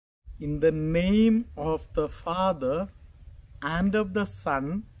In the name of the Father, and of the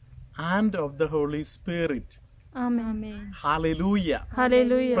Son, and of the Holy Spirit. Amen. Hallelujah.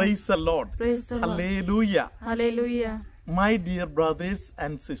 Hallelujah. Praise the Lord. Praise the Lord. Hallelujah. Hallelujah. My dear brothers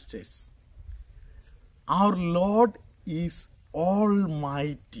and sisters, our Lord is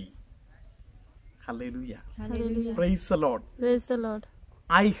Almighty. Hallelujah. Hallelujah. Praise the Lord. Praise the Lord.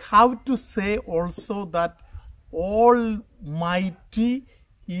 I have to say also that Almighty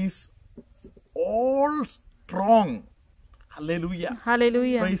is all strong. Hallelujah.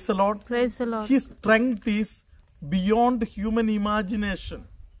 Hallelujah. Praise the Lord. Praise the Lord. His strength is beyond human imagination.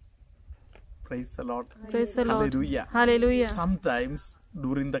 Praise the Lord. Praise the Lord. Hallelujah. Hallelujah. Sometimes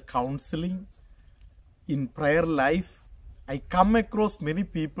during the counseling, in prayer life, I come across many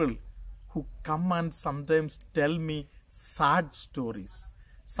people who come and sometimes tell me sad stories,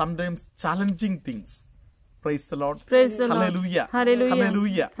 sometimes challenging things. Praise the Lord. Praise the Lord. Hallelujah. Hallelujah.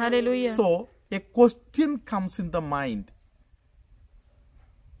 Hallelujah. Hallelujah. So a question comes in the mind.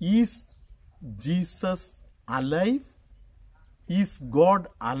 Is Jesus alive? Is God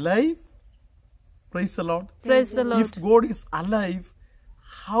alive? Praise the Lord. Praise the Lord. If God is alive,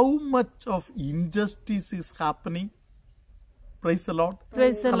 how much of injustice is happening? Praise the Lord.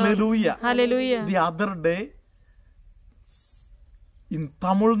 Praise the Lord. Hallelujah. Hallelujah. The other day, in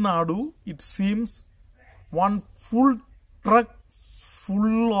Tamil Nadu, it seems one full truck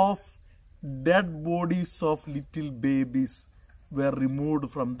full of dead bodies of little babies were removed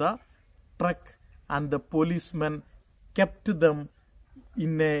from the truck, and the policemen kept them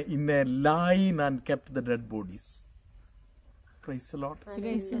in a line and kept the dead bodies. Praise the Lord.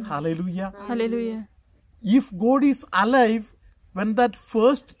 Praise the Lord. Hallelujah. Hallelujah. If God is alive, when that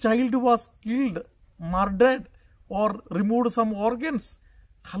first child was killed, murdered, or removed some organs,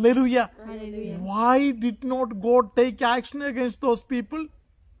 hallelujah, why did not God take action against those people?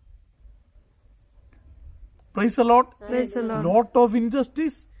 Praise the Lord. Praise the Lord. Lot of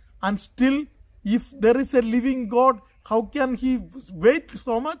injustice, and still, if there is a living God, how can He wait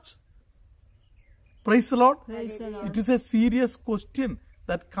so much? Praise the Lord. Praise the Lord. It is a serious question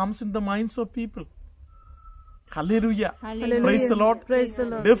that comes in the minds of people. Hallelujah. Hallelujah. Praise the Lord. Praise the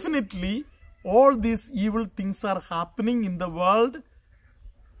Lord. Definitely, all these evil things are happening in the world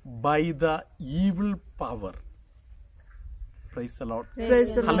by the evil power. Praise the Lord.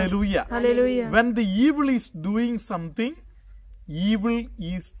 Praise the Lord. Hallelujah. Hallelujah. When the evil is doing something, evil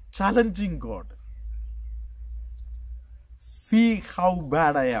is challenging God. See how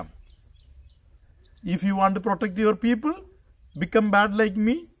bad I am. If you want to protect your people, become bad like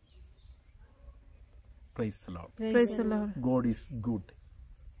me. Praise the Lord. Praise the Lord. God is good.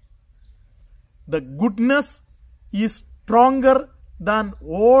 The goodness is stronger than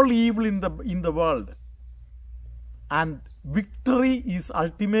all evil in the world. And victory is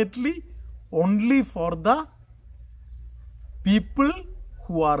ultimately only for the people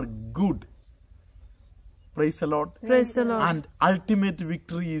who are good. Praise the Lord. Praise the Lord. And ultimate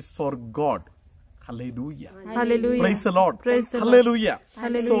victory is for God. Hallelujah. Hallelujah. Praise the Lord. Praise the Lord. Hallelujah.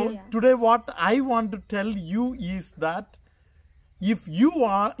 Hallelujah. So today what I want to tell you is that if you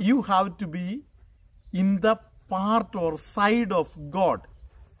have to be in the part or side of God,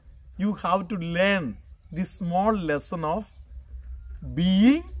 you have to learn this small lesson of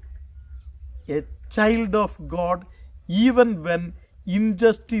being a child of God even when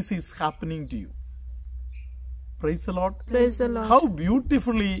injustice is happening to you. Praise the Lord. Praise the Lord. How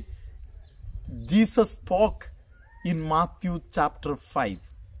beautifully Jesus spoke in Matthew chapter 5.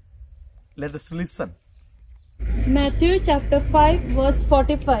 Let us listen. Matthew chapter 5 verse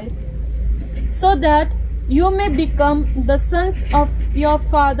 45. So that you may become the sons of your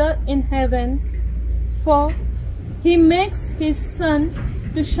Father in heaven, for He makes His sun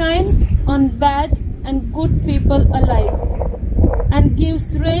to shine on bad and good people alike, and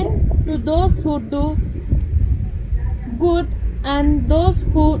gives rain to those who do good and those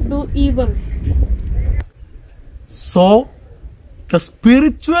who do evil. So, the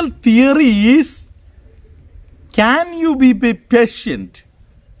spiritual theory is, can you be patient?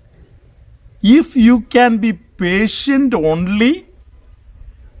 If you can be patient only,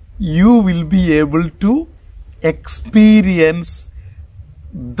 you will be able to experience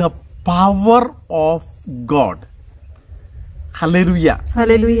the power of God. Hallelujah.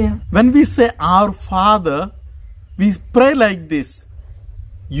 Hallelujah. When we say our Father, we pray like this: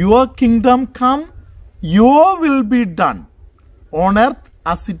 your kingdom come, your will be done on earth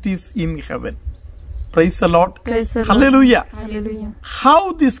as it is in heaven. Praise the Lord. Praise the Lord. Hallelujah. Hallelujah.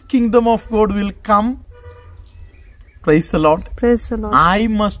 How this kingdom of God will come? Praise the Lord. Praise the Lord. I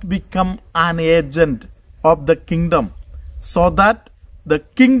must become an agent of the kingdom so that the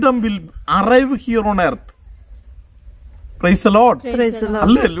kingdom will arrive here on earth. Praise the Lord. Praise the Lord.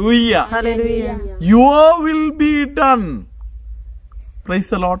 Hallelujah. Hallelujah. Your will be done. Praise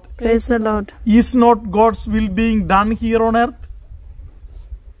the Lord. Praise the Lord. Is not God's will being done here on earth?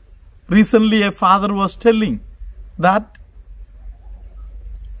 Recently, a father was telling that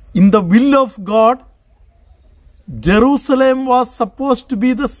in the will of God, Jerusalem was supposed to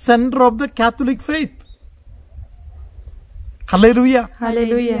be the center of the Catholic faith. Hallelujah.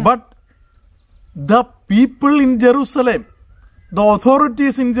 Hallelujah. But the people in Jerusalem, the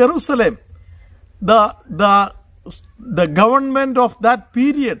authorities in Jerusalem, the government of that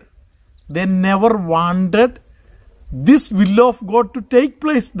period, they never wanted this will of God to take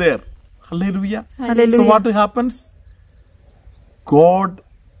place there. Hallelujah. Hallelujah. So what happens? God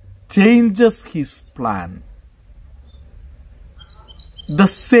changes his plan. The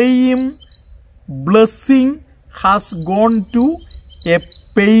same blessing has gone to a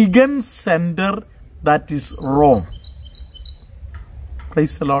pagan center, that is Rome.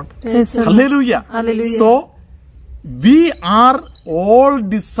 Praise the Lord. Praise the Lord. Hallelujah. Hallelujah. So, we are all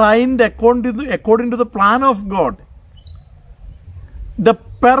designed according to the plan of God. The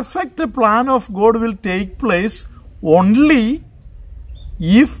perfect plan of God will take place only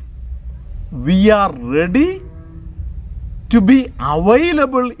if we are ready to be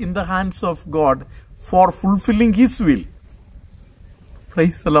available in the hands of God for fulfilling His will.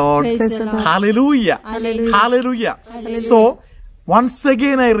 Praise the Lord. Praise the Lord. Hallelujah. Hallelujah. Hallelujah. So, once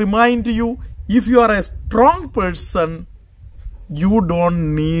again I remind you, if you are a strong person, you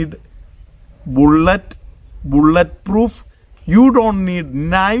don't need bulletproof, you don't need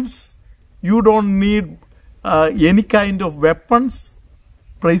knives, you don't need any kind of weapons.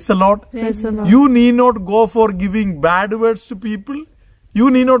 Praise the Lord. Praise the Lord. You need not go for giving bad words to people. You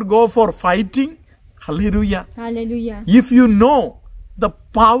need not go for fighting. Hallelujah. Hallelujah. If you know the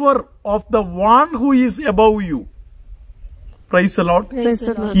power of the one who is above you, praise the Lord. Praise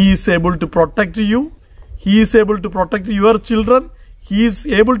the Lord. He is able to protect you. He is able to protect your children. He is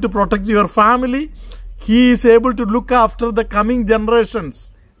able to protect your family. He is able to look after the coming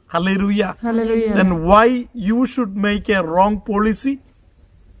generations. Hallelujah. Hallelujah. Then why you should make a wrong policy?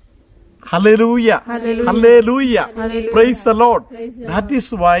 Hallelujah. Hallelujah. Hallelujah. Hallelujah. Praise the Lord. Praise the That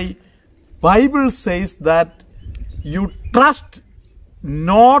is why Bible says that you trust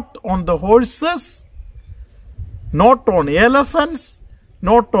not on the horses, not on elephants,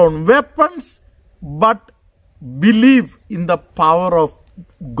 not on weapons, but believe in the power of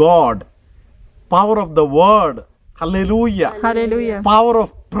God, power of the word. Hallelujah. Hallelujah. Power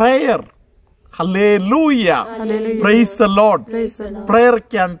of prayer. Hallelujah. Hallelujah. Praise the Lord. Praise the Lord. Prayer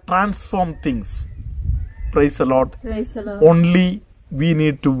can transform things. Praise the Lord. Praise the Lord. Only we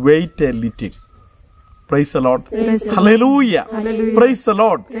need to wait a little. Praise the Lord. Praise the Lord. Hallelujah. Hallelujah. Praise the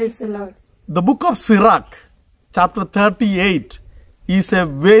Lord. Praise the Lord. The book of Sirach, chapter 38, is a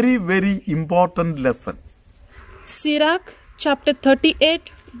very, very important lesson. Sirach chapter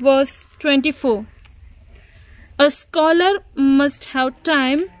 38 verse 24. A scholar must have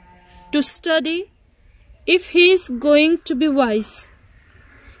time to study if he is going to be wise.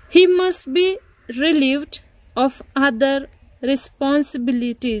 He must be relieved of other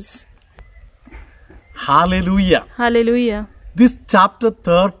responsibilities. Hallelujah. Hallelujah. This chapter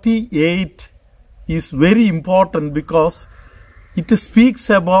 38 is very important because it speaks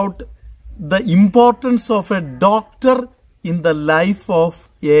about the importance of a doctor in the life of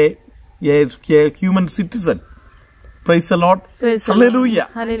a human citizen. Praise the Lord. Praise the Lord. Hallelujah.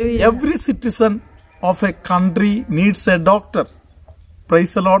 Hallelujah. Every citizen of a country needs a doctor.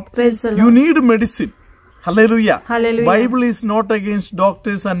 Praise the Lord. Praise the Lord. You need medicine. Hallelujah. Hallelujah. Bible is not against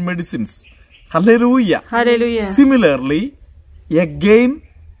doctors and medicines. Hallelujah. Hallelujah. Similarly, again,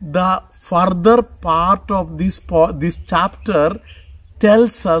 the further part of this chapter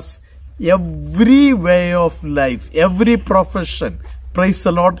tells us every way of life, every profession. Praise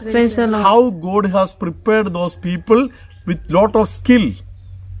the Lord. Praise the Lord. How God has prepared those people with lot of skill.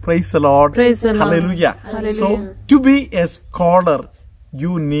 Praise the Lord. Praise the Lord. Hallelujah. Hallelujah. So, to be a scholar,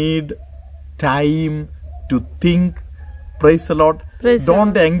 you need time to think. Praise the Lord. Praise the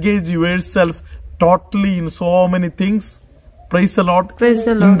Don't Lord. engage yourself totally in so many things. Praise the Lord. Praise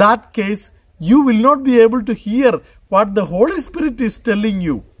the In Lord. that case, you will not be able to hear what the Holy Spirit is telling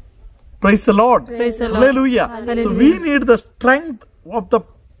you. Praise the Lord. Praise the Lord. Hallelujah. Hallelujah. So we need the strength of the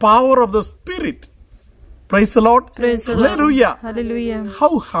power of the Spirit. Praise the Lord. Praise the Lord. Hallelujah. Hallelujah.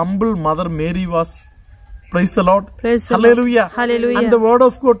 How humble Mother Mary was. Praise the Lord. Praise the Lord. Hallelujah. Hallelujah. And the word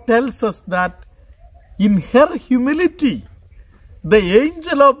of God tells us that in her humility, the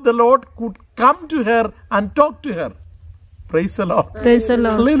angel of the Lord could come to her and talk to her. Praise the Lord. Praise the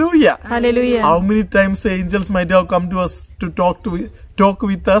Lord. Hallelujah. Hallelujah. How many times the angels might have come to us to talk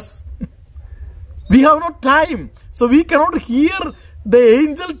with us? We have no time. So we cannot hear the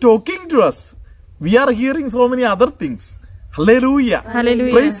angel talking to us. We are hearing so many other things. Hallelujah.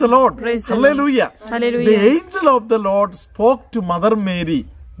 Hallelujah. Praise the Lord. Praise the Hallelujah. Lord. Hallelujah. The angel of the Lord spoke to Mother Mary.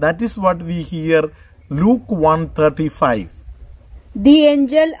 That is what we hear. Luke 1:35. The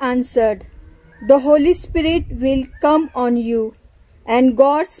angel answered, "The Holy Spirit will come on you, and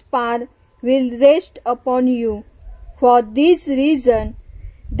God's power will rest upon you. For this reason,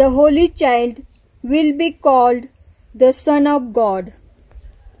 the Holy Child will be called the Son of God."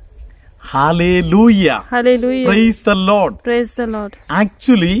 Hallelujah. Hallelujah. Praise the Lord. Praise the Lord.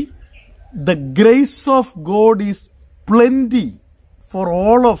 Actually, the grace of God is plenty for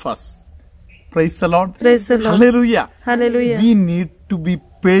all of us. Praise the Lord. Praise the Lord. Hallelujah. Hallelujah. We need to be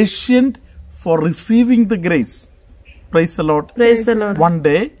patient for receiving the grace. Praise the Lord. Praise the Lord. One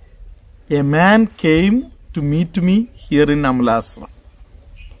day, a man came to meet me here in Amlasra.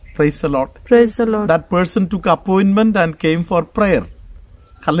 Praise the Lord. Praise the Lord. That person took appointment and came for prayer.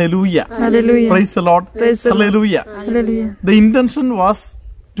 Hallelujah. Hallelujah. Praise the Lord. Praise the Lord. Hallelujah. Hallelujah. The intention was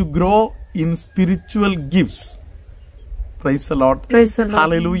to grow in spiritual gifts. Praise the Lord. Praise the Lord.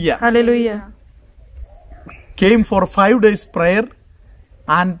 Hallelujah. Hallelujah. Came for 5 days prayer,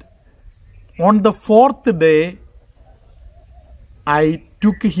 and on the 4th day I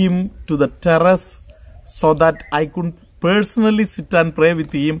took him to the terrace so that I could personally sit and pray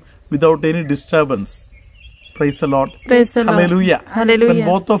with him without any disturbance. Praise the Lord. Praise the Lord. Hallelujah. Hallelujah. When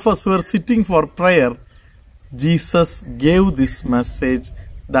both of us were sitting for prayer, Jesus gave this message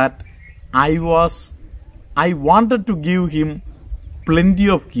that I wanted to give him plenty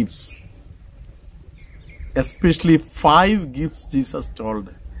of gifts. Especially 5 gifts Jesus told.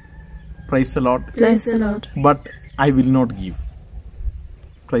 Praise the Lord. Praise the Lord. But I will not give.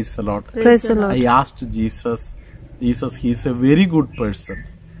 Praise the Lord. Praise the Lord. I asked Jesus, he is a very good person.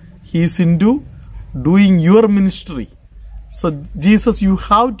 He is into doing your ministry. So Jesus, you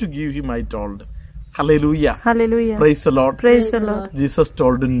have to give him, I told. Hallelujah. Hallelujah. Praise the Lord. Praise the Lord. Jesus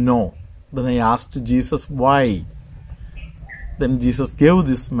told no. Then I asked Jesus why. Then Jesus gave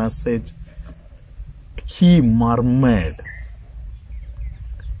this message. He murmured.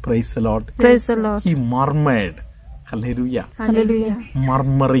 Praise the Lord. Praise the Lord. He murmured. Hallelujah. Hallelujah.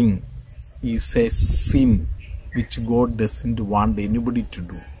 Murmuring is a sin which God doesn't want anybody to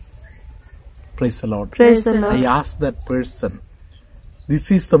do. Praise the Lord. Praise the Lord. I asked that person, this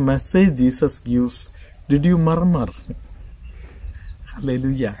is the message Jesus gives. Did you murmur?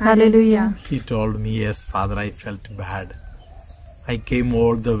 Hallelujah. Hallelujah. He told me, yes, Father, I felt bad. I came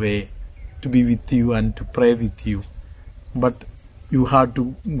all the way to be with you and to pray with you. But you had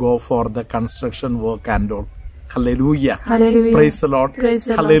to go for the construction work and all. Hallelujah. Hallelujah. Praise the Lord. Praise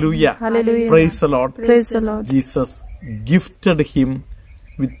the Lord. Hallelujah. Hallelujah. Praise the Lord. Praise the Lord. Jesus gifted him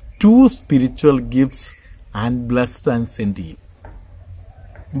with 2 spiritual gifts and blessed and sent him.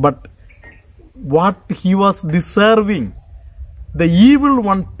 But what he was deserving, the evil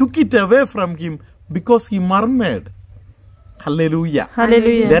one took it away from him because he murmured. Hallelujah.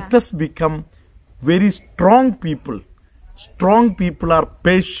 Hallelujah. Let us become very strong people. Strong people are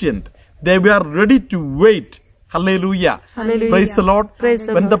patient. They were ready to wait. Hallelujah. Hallelujah. Praise the Lord. Praise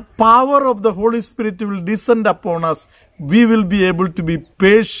the when Lord. the power of the Holy Spirit will descend upon us, we will be able to be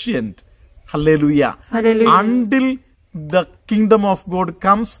patient. Hallelujah. Hallelujah. Until the kingdom of God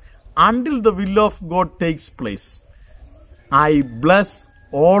comes, until the will of God takes place. I bless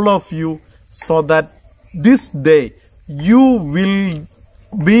all of you so that this day you will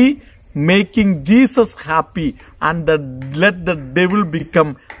be making Jesus happy and let the devil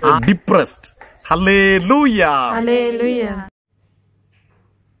become depressed. Hallelujah. Hallelujah.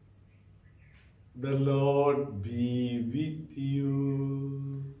 The Lord be with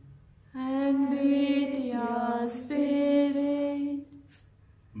you. And with your spirit.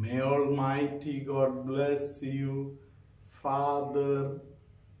 May Almighty God bless you, Father,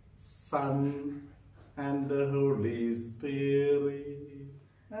 Son, and the Holy Spirit.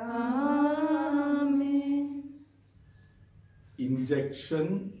 Amen.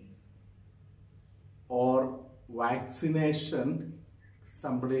 Injection or vaccination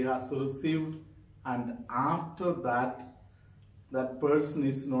somebody has received, and after that person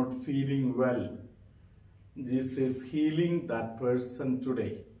is not feeling well. Jesus is healing that person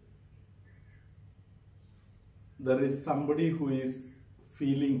today. There is somebody who is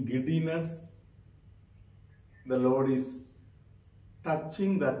feeling giddiness. The Lord is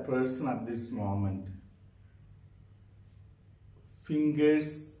touching that person at this moment.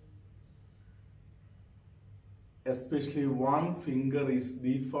 Fingers, especially one finger is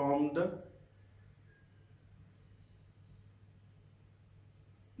deformed,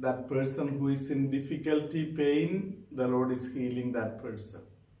 that person who is in difficulty, pain, the Lord is healing that person.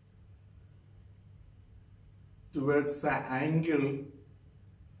 Towards the angle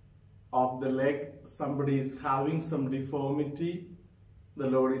of the leg, somebody is having some deformity, the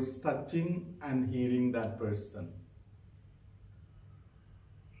Lord is touching and healing that person.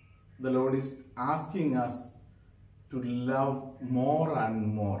 The Lord is asking us to love more and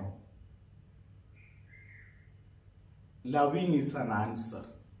more. Loving is an answer.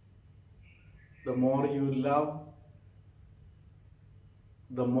 The more you love,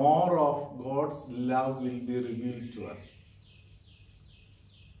 the more of God's love will be revealed to us.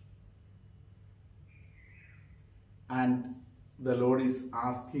 And the Lord is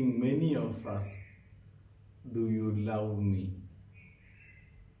asking many of us, do you love me?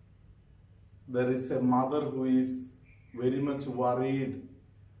 There is a mother who is very much worried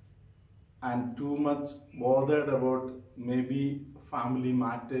and too much bothered about maybe family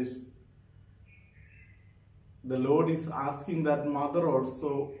matters. The Lord is asking that mother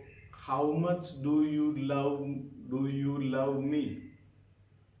also, how much do you love me?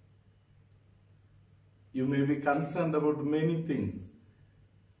 You may be concerned about many things.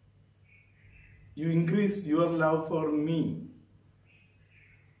 You increase your love for me.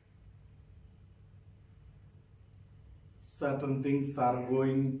 Certain things are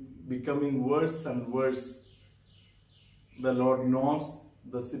becoming worse and worse. The Lord knows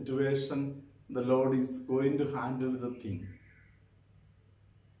the situation. The Lord is going to handle the thing.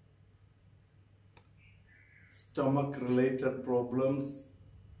 Stomach-related problems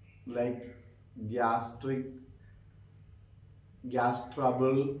like gas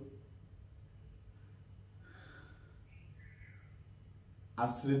trouble,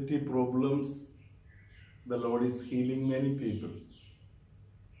 acidity problems, the Lord is healing many people.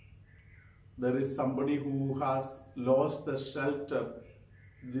 There is somebody who has lost the shelter.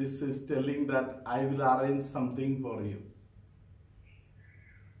 This is telling that I will arrange something for you.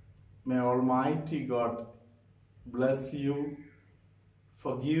 May Almighty God bless you,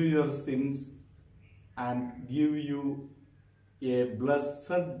 forgive your sins, and give you a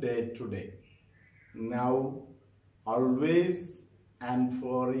blessed day today. Now, always, and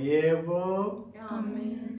forever. Amen.